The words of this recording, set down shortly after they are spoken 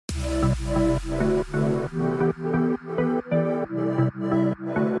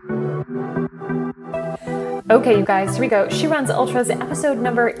Okay, you guys, here we go. She Runs Ultras, episode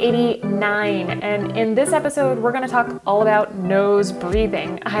number 89. And in this episode, we're going to talk all about nose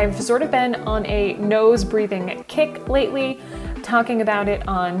breathing. I've sort of been on a nose breathing kick lately, talking about it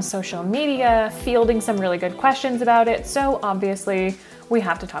on social media, fielding some really good questions about it. So obviously, we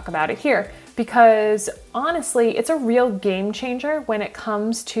have to talk about it here because honestly, it's a real game changer when it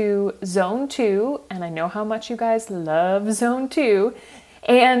comes to zone 2. And I know how much you guys love zone 2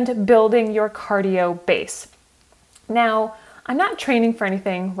 and building your cardio base. Now, I'm not training for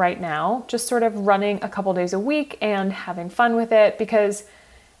anything right now, just sort of running a couple days a week and having fun with it because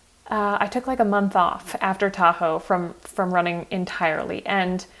I took like a month off after Tahoe from running entirely.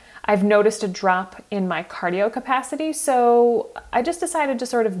 And I've noticed a drop in my cardio capacity, so I just decided to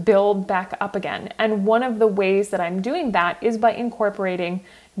sort of build back up again. And one of the ways that I'm doing that is by incorporating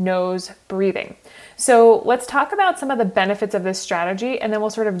nose breathing. So let's talk about some of the benefits of this strategy, and then we'll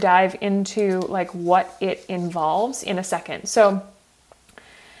sort of dive into like what it involves in a second. So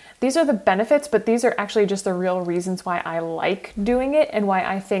these are the benefits, but these are actually just the real reasons why I like doing it and why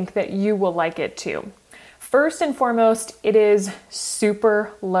I think that you will like it too. First and foremost, it is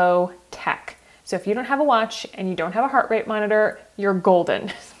super low tech. So if you don't have a watch and you don't have a heart rate monitor, you're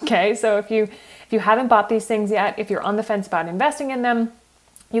golden. Okay, so if you haven't bought these things yet, if you're on the fence about investing in them,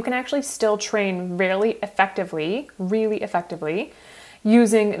 you can actually still train really effectively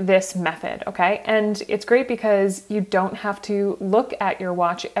using this method, okay? And it's great because you don't have to look at your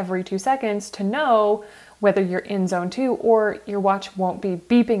watch every 2 seconds to know whether you're in zone 2 or your watch won't be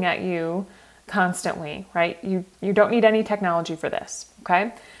beeping at you constantly, right? You don't need any technology for this,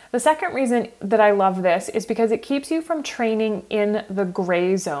 okay? The second reason that I love this is because it keeps you from training in the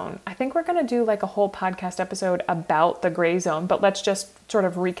gray zone. I think we're going to do like a whole podcast episode about the gray zone, but let's just sort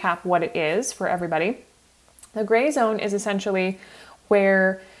of recap what it is for everybody. The gray zone is essentially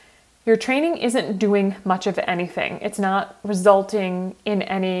where your training isn't doing much of anything. It's not resulting in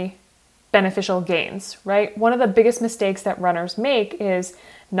any beneficial gains, right? One of the biggest mistakes that runners make is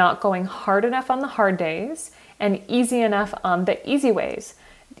not going hard enough on the hard days and easy enough on the easy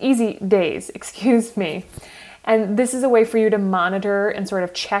days, excuse me. And this is a way for you to monitor and sort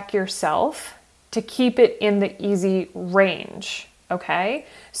of check yourself to keep it in the easy range, okay?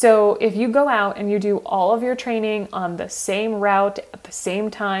 So if you go out and you do all of your training on the same route at the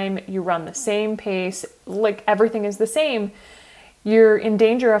same time, you run the same pace, like everything is the same, you're in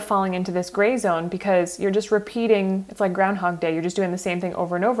danger of falling into this gray zone because you're just repeating, it's like Groundhog Day, you're just doing the same thing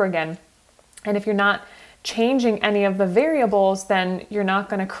over and over again. And if you're not changing any of the variables, then you're not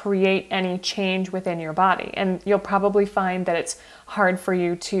going to create any change within your body. And you'll probably find that it's hard for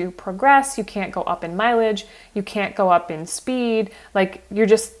you to progress. You can't go up in mileage. You can't go up in speed. Like you're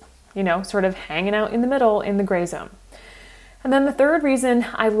just, sort of hanging out in the middle in the gray zone. And then the third reason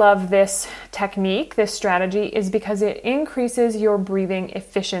I love this technique, this strategy, is because it increases your breathing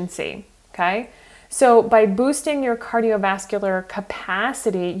efficiency, okay? So by boosting your cardiovascular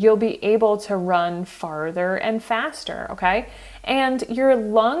capacity, you'll be able to run farther and faster, okay? And your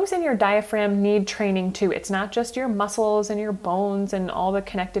lungs and your diaphragm need training too. It's not just your muscles and your bones and all the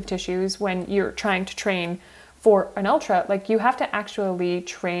connective tissues when you're trying to train for an ultra. Like you have to actually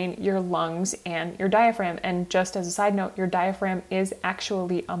train your lungs and your diaphragm. And just as a side note, your diaphragm is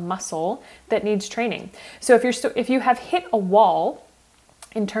actually a muscle that needs training. So if you have hit a wall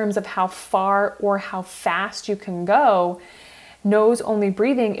in terms of how far or how fast you can go, nose-only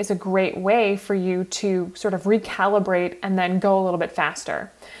breathing is a great way for you to sort of recalibrate and then go a little bit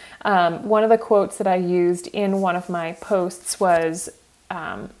faster. One of the quotes that I used in one of my posts was,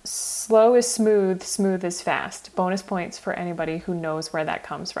 slow is smooth, smooth is fast. Bonus points for anybody who knows where that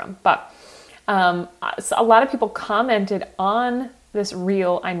comes from. But so a lot of people commented on this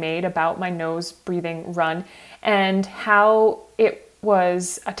reel I made about my nose breathing run and how it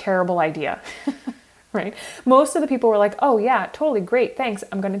was a terrible idea, right? Most of the people were like, oh yeah, totally great, thanks,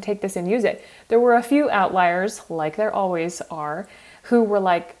 I'm going to take this and use it. There were a few outliers, like there always are, who were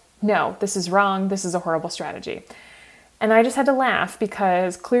like, no, this is wrong, this is a horrible strategy. And I just had to laugh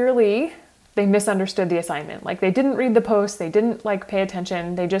because clearly they misunderstood the assignment. Like they didn't read the post, they didn't pay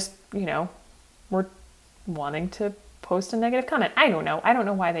attention, they just, were wanting to post a negative comment. I don't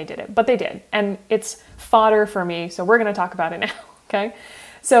know why they did it, but they did. And it's fodder for me, so we're going to talk about it now. Okay,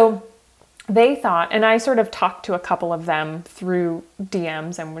 so they thought, and I sort of talked to a couple of them through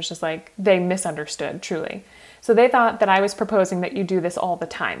DMs and was just like, they misunderstood truly. So they thought that I was proposing that you do this all the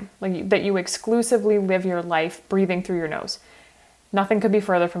time, like that you exclusively live your life breathing through your nose. Nothing could be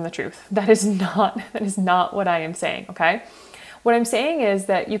further from the truth. That is not what I am saying, okay? What I'm saying is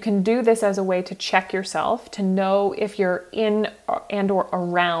that you can do this as a way to check yourself, to know if you're in and or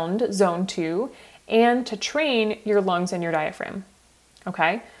around zone 2, and to train your lungs and your diaphragm.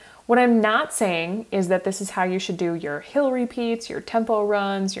 Okay? What I'm not saying is that this is how you should do your hill repeats, your tempo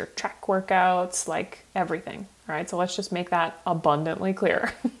runs, your track workouts, like everything. All right, so let's just make that abundantly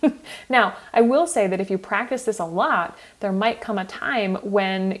clear. Now, I will say that if you practice this a lot, there might come a time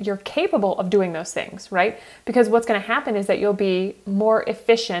when you're capable of doing those things, right? Because what's going to happen is that you'll be more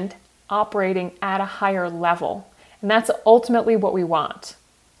efficient operating at a higher level. And that's ultimately what we want,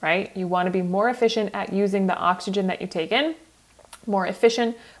 right? You want to be more efficient at using the oxygen that you take in, more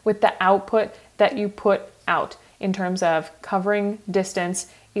efficient with the output that you put out in terms of covering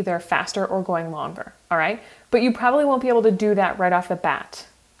distance, either faster or going longer, all right? But you probably won't be able to do that right off the bat,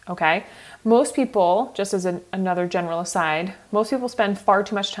 okay? Most people, just as another general aside, most people spend far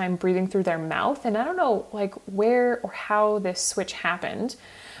too much time breathing through their mouth, and I don't know like where or how this switch happened,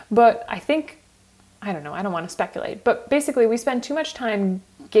 but I don't know, I don't want to speculate, but basically we spend too much time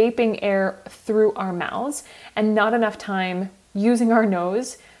gaping air through our mouths and not enough time using our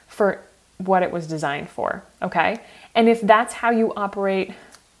nose for what it was designed for, okay? And if that's how you operate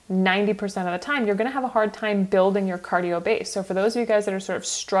 90% of the time, you're gonna have a hard time building your cardio base. So for those of you guys that are sort of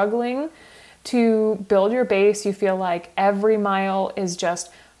struggling to build your base, you feel like every mile is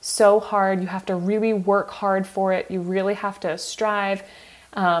just so hard, you have to really work hard for it, you really have to strive,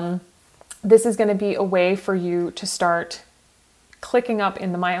 this is gonna be a way for you to start clicking up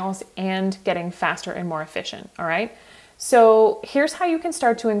in the miles and getting faster and more efficient, all right? So here's how you can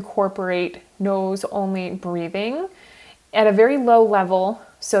start to incorporate nose-only breathing at a very low level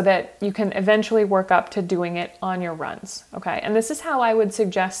so that you can eventually work up to doing it on your runs, okay? And this is how I would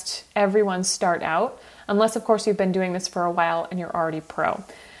suggest everyone start out, unless of course you've been doing this for a while and you're already pro.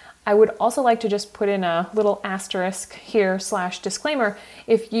 I would also like to just put in a little asterisk here / disclaimer.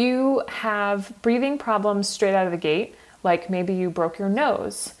 If you have breathing problems straight out of the gate, like maybe you broke your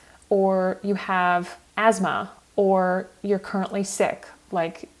nose or you have asthma, or you're currently sick,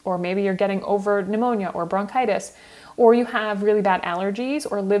 or maybe you're getting over pneumonia or bronchitis, or you have really bad allergies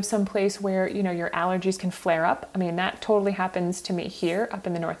or live someplace where, your allergies can flare up. I mean, that totally happens to me here up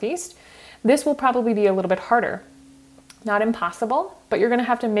in the Northeast. This will probably be a little bit harder. Not impossible, but you're gonna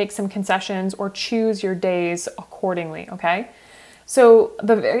have to make some concessions or choose your days accordingly, okay? So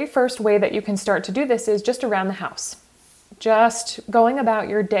the very first way that you can start to do this is just around the house. Just going about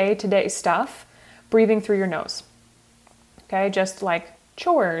your day-to-day stuff, breathing through your nose, okay? Just like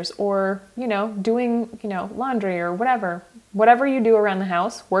chores or, doing, laundry or whatever you do around the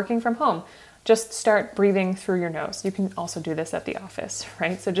house, working from home, just start breathing through your nose. You can also do this at the office,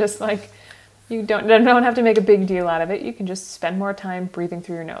 right? So just like, you don't have to make a big deal out of it. You can just spend more time breathing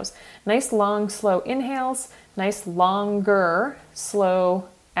through your nose. Nice, long, slow inhales, nice, longer, slow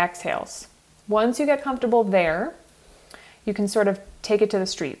exhales. Once you get comfortable there, you can sort of take it to the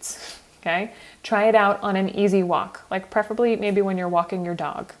streets. Okay, try it out on an easy walk, like preferably maybe when you're walking your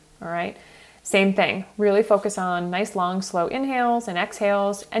dog, all right? Same thing, really focus on nice, long, slow inhales and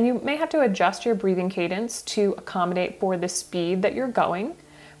exhales, and you may have to adjust your breathing cadence to accommodate for the speed that you're going,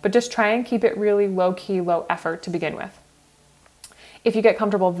 but just try and keep it really low-key, low effort to begin with. If you get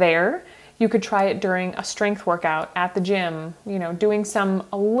comfortable there, you could try it during a strength workout at the gym, doing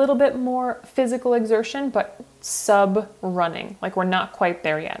a little bit more physical exertion, but sub-running, like we're not quite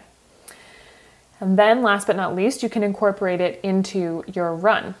there yet. And then last but not least, you can incorporate it into your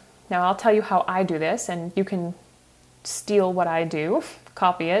run. Now I'll tell you how I do this, and you can steal what I do,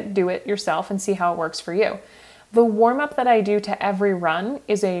 copy it, do it yourself, and see how it works for you. The warm-up that I do to every run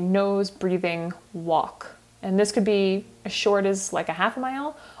is a nose breathing walk. And this could be as short as like a half a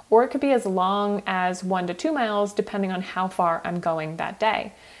mile, or it could be as long as 1 to 2 miles, depending on how far I'm going that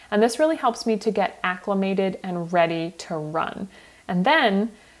day. And this really helps me to get acclimated and ready to run. And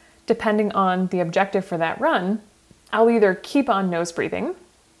then, depending on the objective for that run, I'll either keep on nose breathing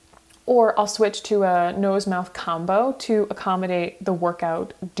or I'll switch to a nose-mouth combo to accommodate the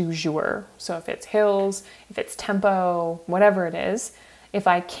workout du jour. So if it's hills, if it's tempo, whatever it is, if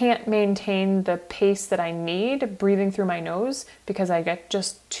I can't maintain the pace that I need breathing through my nose because I get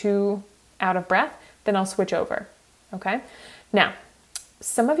just too out of breath, then I'll switch over, okay? Now,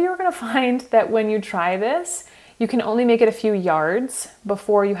 some of you are gonna find that when you try this, you can only make it a few yards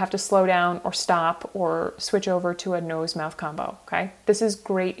before you have to slow down or stop or switch over to a nose-mouth combo, okay? This is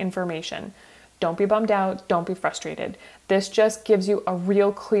great information. Don't be bummed out, don't be frustrated. This just gives you a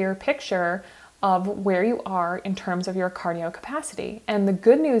real clear picture of where you are in terms of your cardio capacity. And the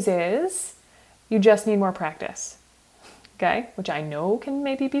good news is you just need more practice, okay? Which I know can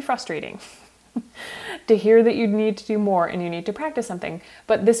maybe be frustrating. To hear that you need to do more and you need to practice something,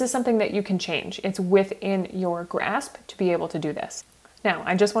 but this is something that you can change. It's within your grasp to be able to do this. Now,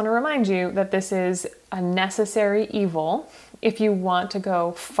 I just want to remind you that this is a necessary evil if you want to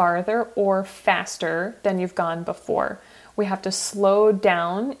go farther or faster than you've gone before. We have to slow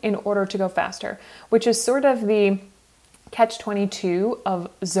down in order to go faster, which is sort of the catch-22 of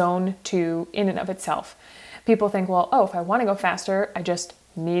zone 2 in and of itself. People think, well, if I want to go faster, I just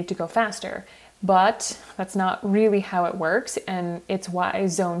need to go faster. But that's not really how it works, and it's why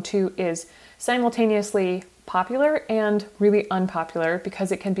zone 2 is simultaneously popular and really unpopular,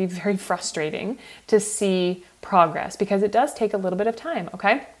 because it can be very frustrating to see progress, because it does take a little bit of time,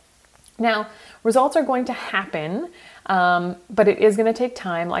 okay? Now, results are going to happen, but it is going to take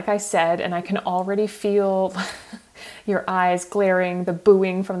time, like I said, and I can already feel your eyes glaring, the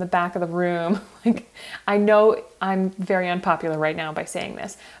booing from the back of the room. Like, I know I'm very unpopular right now by saying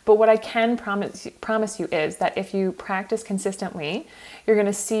this, but what I can promise you is that if you practice consistently, you're going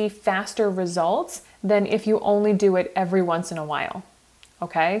to see faster results than if you only do it every once in a while.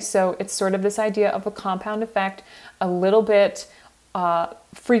 Okay, so it's sort of this idea of a compound effect. A little bit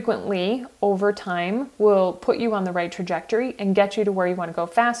frequently over time will put you on the right trajectory and get you to where you want to go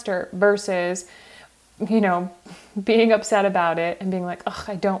faster, versus, being upset about it and being like,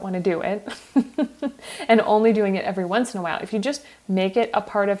 I don't want to do it, and only doing it every once in a while. If you just make it a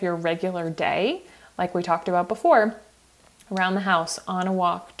part of your regular day, like we talked about before, around the house, on a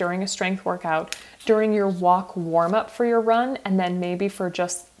walk, during a strength workout, during your walk warm-up for your run, and then maybe for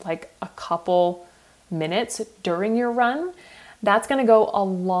just like a couple minutes during your run, that's going to go a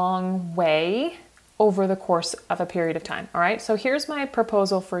long way over the course of a period of time. All right. So here's my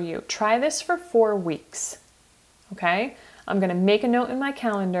proposal for you. Try this for 4 weeks. Okay. I'm going to make a note in my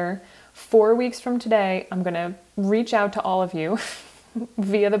calendar. 4 weeks from today, I'm going to reach out to all of you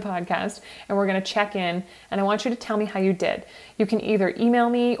via the podcast, and we're going to check in, and I want you to tell me how you did. You can either email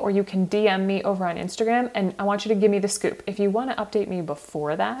me or you can DM me over on Instagram, and I want you to give me the scoop. If you want to update me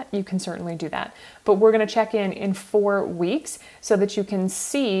before that, you can certainly do that. But we're going to check in 4 weeks so that you can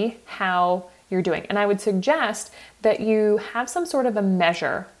see how you're doing. And I would suggest that you have some sort of a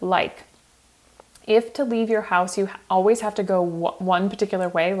measure, like if to leave your house, you always have to go one particular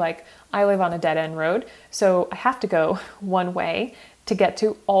way. Like, I live on a dead end road, so I have to go one way to get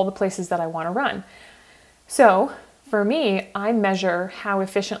to all the places that I want to run. So for me, I measure how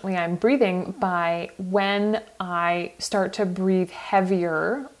efficiently I'm breathing by when I start to breathe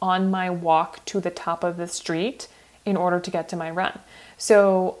heavier on my walk to the top of the street in order to get to my run.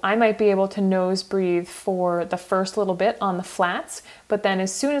 So I might be able to nose breathe for the first little bit on the flats, but then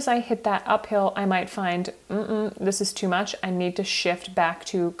as soon as I hit that uphill, I might find, this is too much. I need to shift back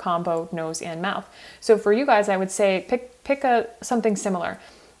to combo nose and mouth. So for you guys, I would say pick something similar.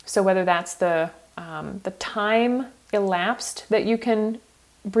 So whether that's the time elapsed that you can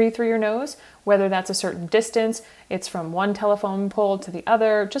breathe through your nose, whether that's a certain distance, it's from one telephone pole to the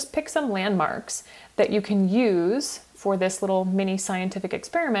other, just pick some landmarks that you can use for this little mini scientific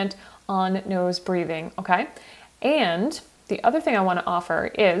experiment on nose breathing, okay? And the other thing I want to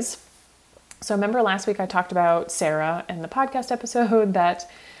offer is, so remember last week I talked about Sarah in the podcast episode that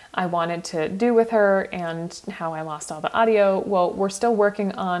I wanted to do with her and how I lost all the audio. Well, we're still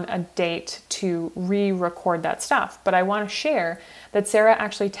working on a date to re-record that stuff, but I want to share that Sarah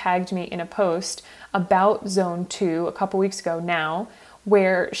actually tagged me in a post about Zone 2 a couple weeks ago now,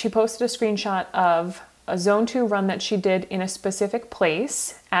 where she posted a screenshot of a Zone 2 run that she did in a specific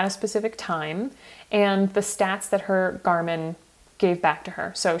place at a specific time, and the stats that her Garmin gave back to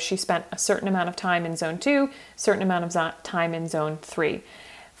her. So she spent a certain amount of time in Zone 2, certain amount of time in Zone 3.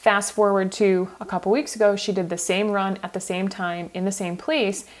 Fast forward to a couple weeks ago, she did the same run at the same time in the same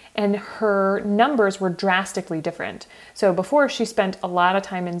place, and her numbers were drastically different. So before, she spent a lot of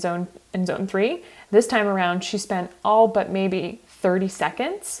time in Zone 3. This time around, she spent all but maybe 30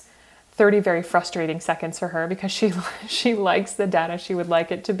 seconds. 30 very frustrating seconds for her, because she likes the data. She would like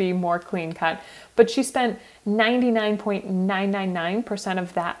it to be more clean cut. But she spent 99.999%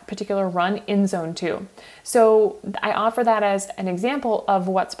 of that particular run in Zone 2. So I offer that as an example of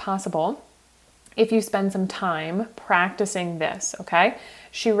what's possible if you spend some time practicing this, okay?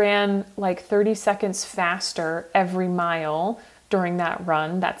 She ran like 30 seconds faster every mile during that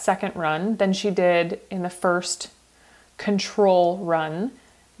run, that second run, than she did in the first control run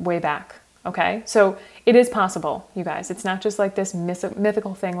way back. Okay. So it is possible, you guys. It's not just like this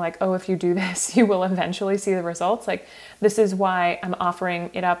mythical thing like, oh, if you do this, you will eventually see the results. Like, this is why I'm offering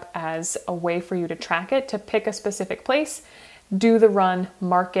it up as a way for you to track it, to pick a specific place, do the run,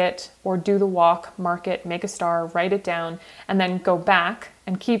 mark it, or do the walk, mark it, make a star, write it down, and then go back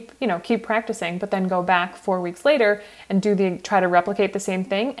and keep practicing, but then go back 4 weeks later and try to replicate the same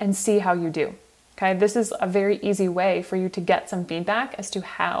thing and see how you do. Okay, this is a very easy way for you to get some feedback as to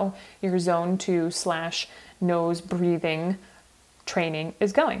how your zone 2/nose breathing training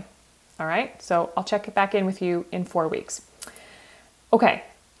is going. All right, so I'll check back in with you in 4 weeks. Okay,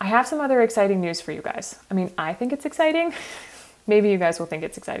 I have some other exciting news for you guys. I mean, I think it's exciting. Maybe you guys will think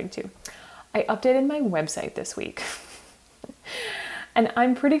it's exciting too. I updated my website this week. And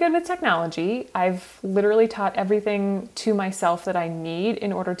I'm pretty good with technology. I've literally taught everything to myself that I need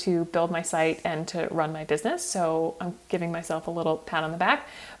in order to build my site and to run my business. So I'm giving myself a little pat on the back.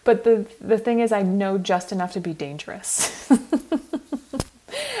 But the thing is, I know just enough to be dangerous.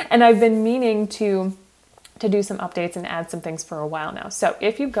 And I've been meaning to do some updates and add some things for a while now. So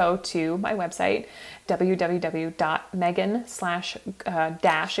if you go to my website, www.megan/dash,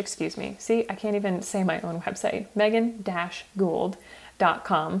 see, I can't even say my own website,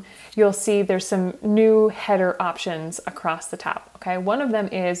 megan-gould.com, you'll see there's some new header options across the top. Okay, one of them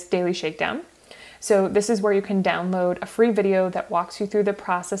is Daily Shakedown. So this is where you can download a free video that walks you through the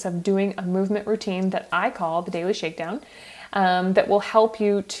process of doing a movement routine that I call the Daily Shakedown. That will help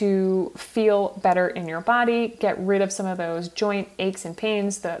you to feel better in your body, get rid of some of those joint aches and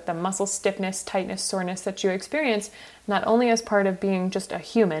pains, the muscle stiffness, tightness, soreness that you experience, not only as part of being just a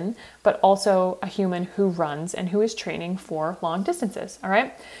human, but also a human who runs and who is training for long distances, all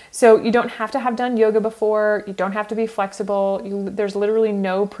right? So you don't have to have done yoga before, you don't have to be flexible, there's literally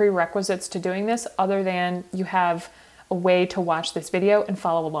no prerequisites to doing this other than you have a way to watch this video and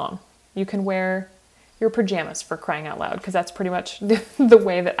follow along. You can wear your pajamas, for crying out loud, because that's pretty much the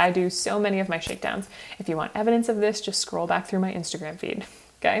way that I do so many of my shakedowns. If you want evidence of this, just scroll back through my Instagram feed,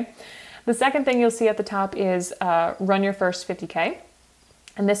 okay? The second thing you'll see at the top is Run Your First 50K.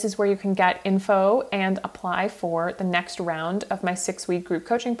 And this is where you can get info and apply for the next round of my 6-week group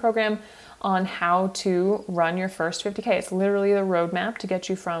coaching program on how to run your first 50K. It's literally the roadmap to get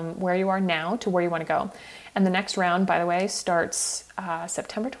you from where you are now to where you want to go. And the next round, by the way, starts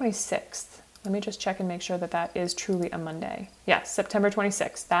September 26th. Let me just check and make sure that that is truly a Monday. Yes, September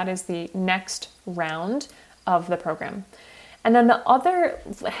 26th. That is the next round of the program. And then the other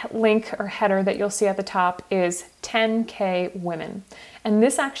link or header that you'll see at the top is 10K Women. And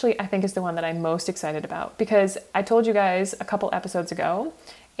this actually, I think, is the one that I'm most excited about, because I told you guys a couple episodes ago,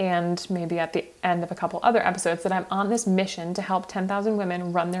 and maybe at the end of a couple other episodes, that I'm on this mission to help 10,000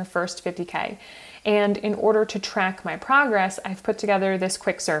 women run their first 50K. And in order to track my progress, I've put together this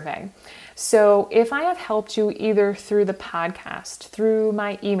quick survey. So if I have helped you either through the podcast, through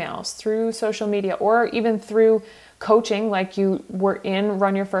my emails, through social media, or even through coaching, like you were in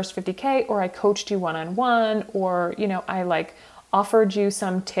Run Your First 50K, or I coached you one-on-one, or, I offered you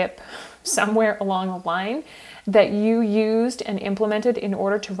some tip somewhere along the line that you used and implemented in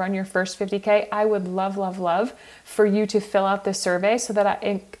order to run your first 50K, I would love, love, love for you to fill out this survey so that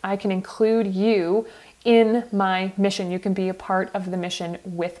I can include you in my mission. You can be a part of the mission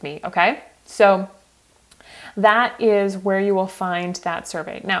with me, okay? So that is where you will find that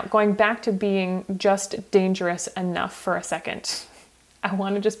survey. Now, going back to being just dangerous enough for a second, I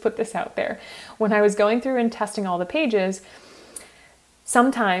want to just put this out there. When I was going through and testing all the pages,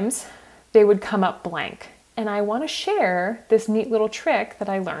 sometimes they would come up blank. And I want to share this neat little trick that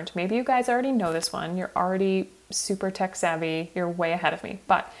I learned. Maybe you guys already know this one. You're already super tech savvy. You're way ahead of me.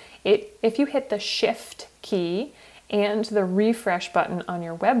 But if you hit the Shift key and the refresh button on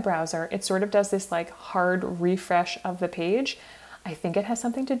your web browser, it sort of does this like hard refresh of the page. I think it has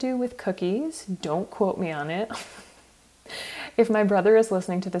something to do with cookies. Don't quote me on it. If my brother is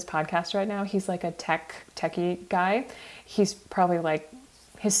listening to this podcast right now, he's like a techie guy. He's probably like,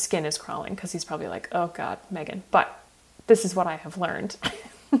 his skin is crawling because he's probably like, oh God, Megan. But this is what I have learned.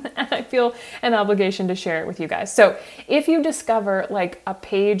 And I feel an obligation to share it with you guys. So if you discover like a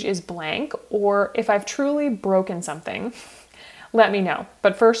page is blank, or if I've truly broken something, let me know.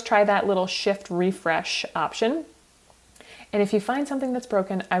 But first try that little Shift refresh option. And if you find something that's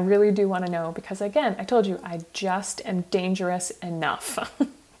broken, I really do want to know, because again, I told you, I just am dangerous enough.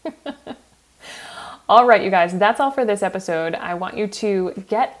 All right, you guys, that's all for this episode. I want you to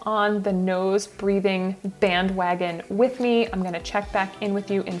get on the nose breathing bandwagon with me. I'm going to check back in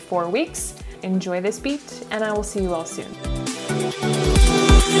with you in 4 weeks. Enjoy this beat, and I will see you all soon.